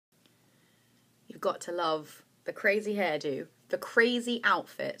You've got to love the crazy hairdo, the crazy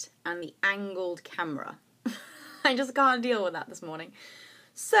outfit, and the angled camera. I just can't deal with that this morning.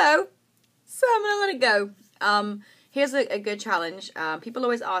 So I'm gonna let it go. Here's a good challenge. People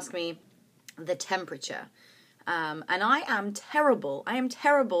always ask me the temperature. And I am terrible. I am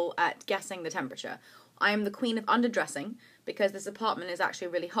terrible at guessing the temperature. I am the queen of underdressing because this apartment is actually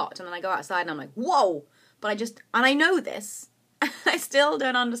really hot. And then I go outside and I'm like, whoa! But I know this. I still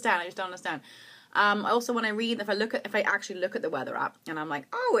don't understand. I just don't understand. Also, when I read, if I actually look at the weather app and I'm like,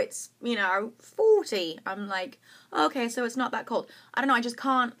 oh, it's, 40. I'm like, okay, so it's not that cold. I don't know. I just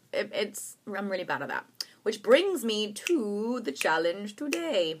can't. I'm really bad at that. Which brings me to the challenge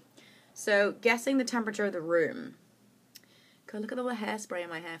today. So, guessing the temperature of the room. God, look at all the hairspray in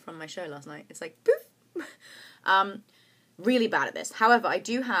my hair from my show last night. It's like, poof. Really bad at this. However, I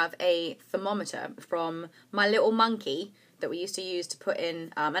do have a thermometer from my little monkey that we used to use to put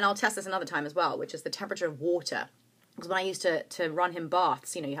in, and I'll test this another time as well, which is the temperature of water. Because when I used to run him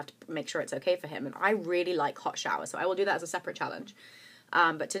baths, you have to make sure it's okay for him. And I really like hot showers, so I will do that as a separate challenge.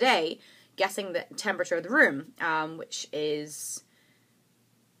 But today, guessing the temperature of the room, which is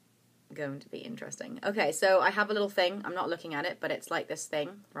going to be interesting. Okay, so I have a little thing. I'm not looking at it, but it's like this thing,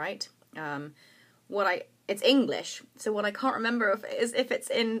 right? It's English, so what I can't remember is if it's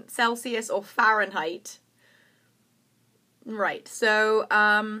in Celsius or Fahrenheit. Right, so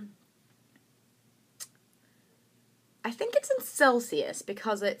I think it's in Celsius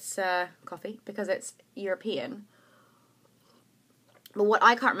because it's because it's European. But what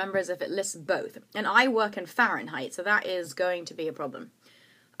I can't remember is if it lists both. And I work in Fahrenheit, so that is going to be a problem.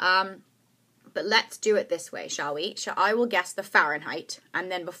 But let's do it this way, shall we? I will guess the Fahrenheit,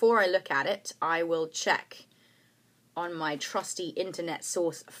 and then before I look at it, I will check on my trusty internet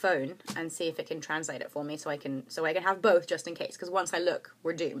source phone and see if it can translate it for me, so I can have both just in case. Because once I look,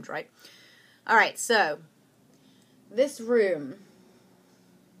 we're doomed, right? All right. So this room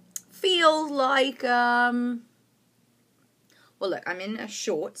feels like well, look, I'm in a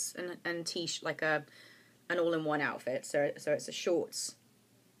shorts and t-shirt, like an all-in-one outfit. So it's a shorts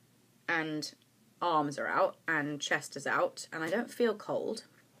and arms are out and chest is out, and I don't feel cold.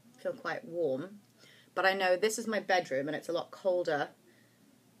 I feel quite warm. But I know this is my bedroom and it's a lot colder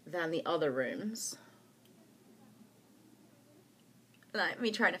than the other rooms. Like,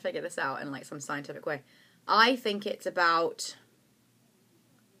 me trying to figure this out in like some scientific way. I think it's about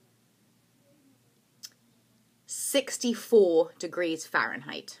 64 degrees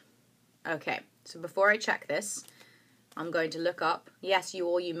Fahrenheit. Okay, so before I check this, I'm going to look up. Yes,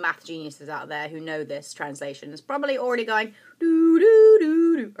 all you math geniuses out there who know this translation is probably already going, doo doo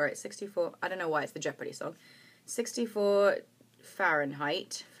doo doo. All right, 64. I don't know why it's the Jeopardy song. 64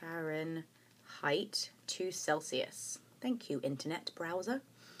 Fahrenheit to Celsius. Thank you, internet browser.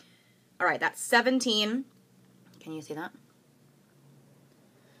 All right, that's 17. Can you see that?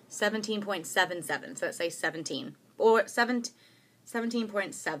 17.77. So let's say 17. Or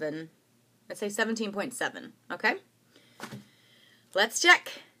 17.7. Let's say 17.7. Okay? Let's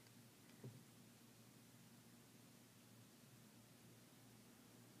check.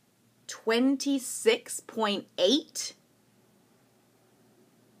 $26.8.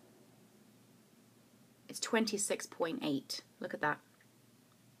 It's 26.8. Look at that.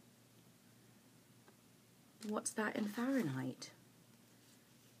 What's that in Fahrenheit?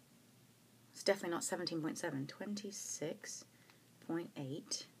 It's definitely not 17.7.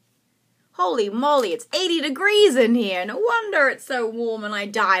 26.8. Holy moly, it's 80 degrees in here. No wonder it's so warm and I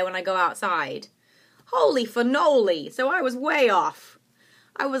die when I go outside. Holy fanoli. So I was way off.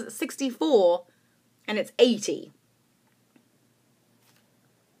 I was at 64 and it's 80.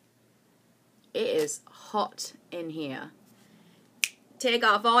 It is hot in here. Take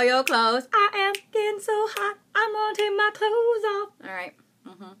off all your clothes. I am getting so hot. I'm gonna take my clothes off. All right.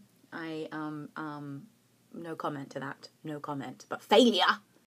 No comment to that. No comment. But failure.